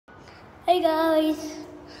Hey guys,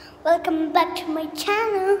 welcome back to my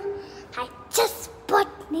channel. I just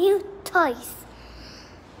bought new toys,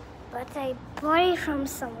 but I bought it from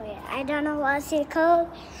somewhere. I don't know what's it called,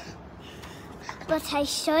 but I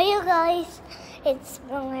show you guys. It's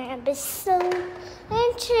gonna be so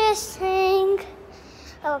interesting.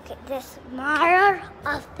 Okay, this mirror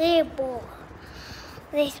of the ball.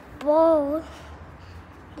 This ball.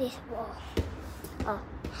 Oh,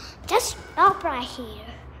 just stop right here.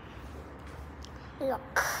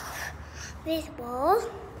 Look, this ball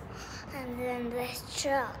and then this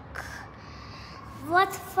truck.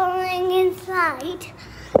 What's falling inside?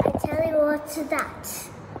 I tell you what's that.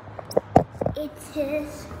 It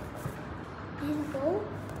is this ball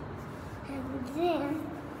and then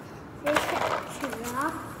this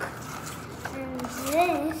truck and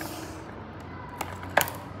this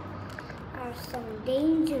are some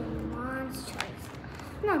danger monsters.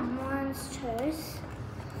 Not monsters.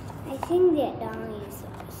 I think they're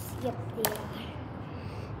dinosaurs. Yep, they are.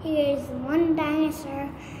 Here's one dinosaur.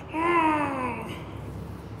 Arrgh.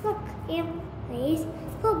 Look, here, please.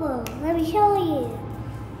 Bubble, let me show you.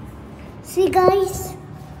 See, guys?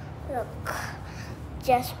 Look,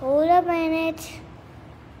 just hold a minute.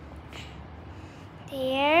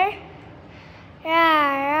 There.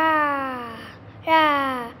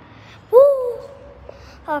 Woo!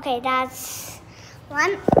 Okay, that's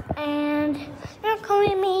one. And now come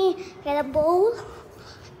with me, get a bowl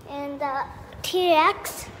and the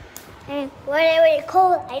T-Rex and whatever you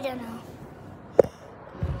call it, I don't know.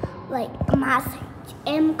 Like a massage,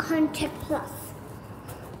 M-Contact Plus.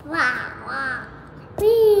 Wow.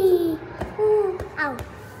 Wee. Ooh. Ow.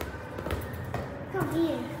 Come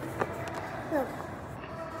here. Look.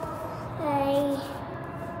 A,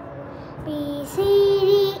 B, C,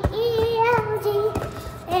 D, E, F, G,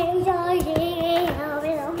 H, I, J, K, L, M,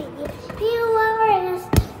 N, O, P, Q, R, S,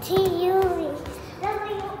 T, U, V,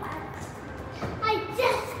 W, X. I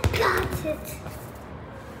just got it.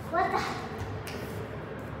 What the?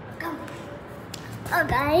 Come.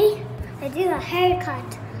 Okay, I did a haircut.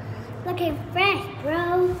 Looking fresh,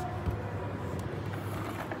 bro.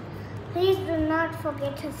 Please do not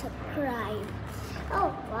forget to subscribe. Oh,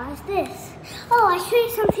 what's this? Oh, I'll show you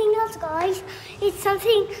something else, guys. It's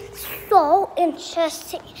something so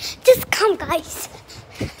interesting. Just come, guys.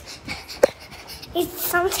 It's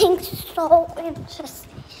something so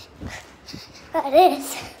interesting. That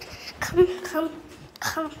is. Come.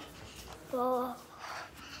 Whoa.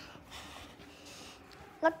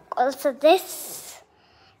 Look, also this.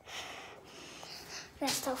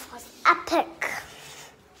 This stuff was epic.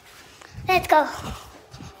 Let's go.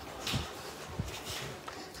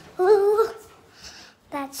 Ooh,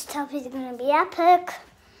 that stuff is gonna be epic,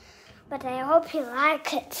 but I hope you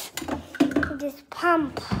like it. This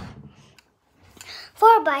pump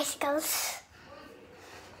for bicycles.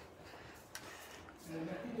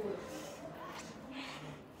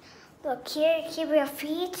 Look here, keep your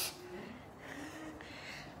feet.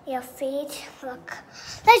 Look.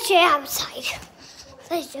 Let's go outside.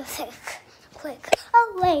 Let's do it quick.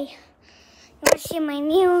 Oh wait, you wanna see my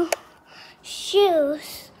new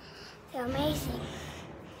shoes? They're amazing.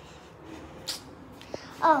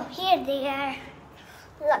 Oh, here they are.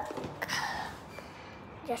 Look.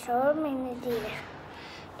 Just hold a minute there.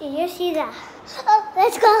 Did you see that? Oh,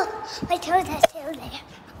 let's go. My toes are still there.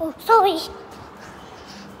 Oh, sorry.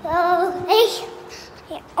 Oh, hey.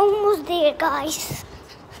 You're almost there, guys.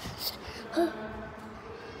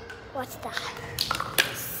 What's that?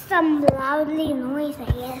 Some loudly noise,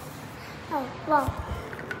 I guess. Oh, wow.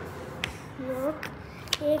 Look.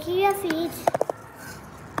 Here, keep your feet.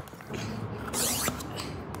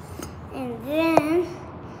 And then,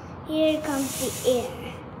 here comes the air.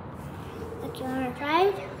 Look, you wanna try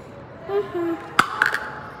it?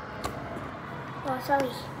 Oh,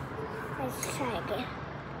 sorry. Let's try again.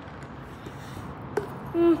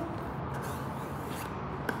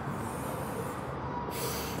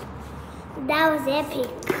 That was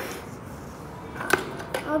epic.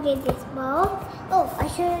 I'll get this ball. Oh, I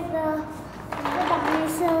should have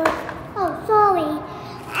dinosaur. Oh, sorry.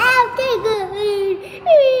 I'll take it.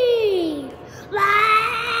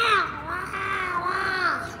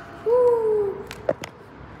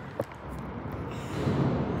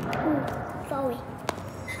 Sorry.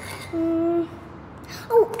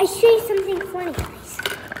 Oh, I show you something funny, guys.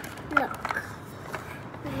 Look.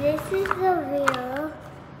 This is the wheel.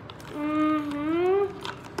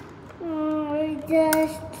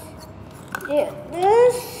 Just did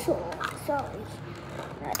this. Sorry.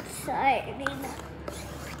 That's sorry.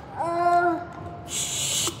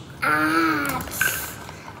 Abs.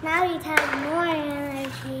 Now it has more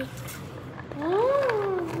energy.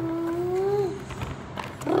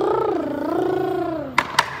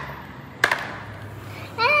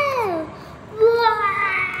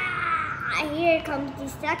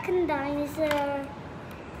 dinosaur.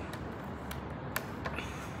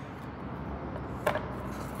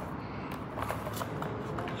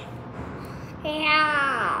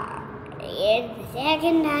 Yeah, here's the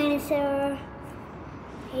second dinosaur.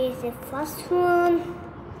 Here's the first one.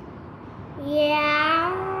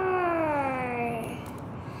 Yeah.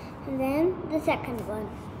 And then the second one.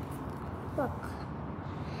 Look.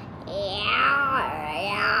 Yeah.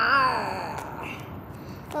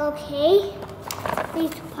 Okay.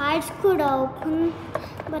 These parts could open,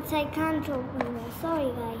 but I can't open them.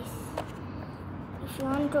 Sorry, guys. If you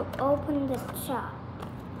want to open the shop,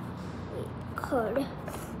 we could.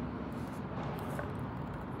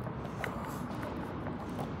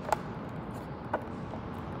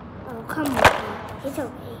 Oh, come on. It's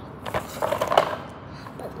okay.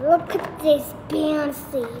 But look at this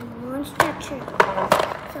Beyonce monster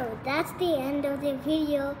truck. So that's the end of the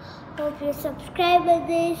video. Hope you subscribe to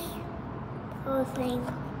this whole thing.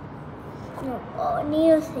 No,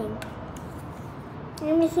 new thing.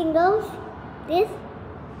 Anything else? This?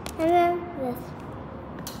 And then this.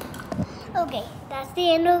 Okay, that's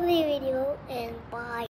the end of the video, and bye.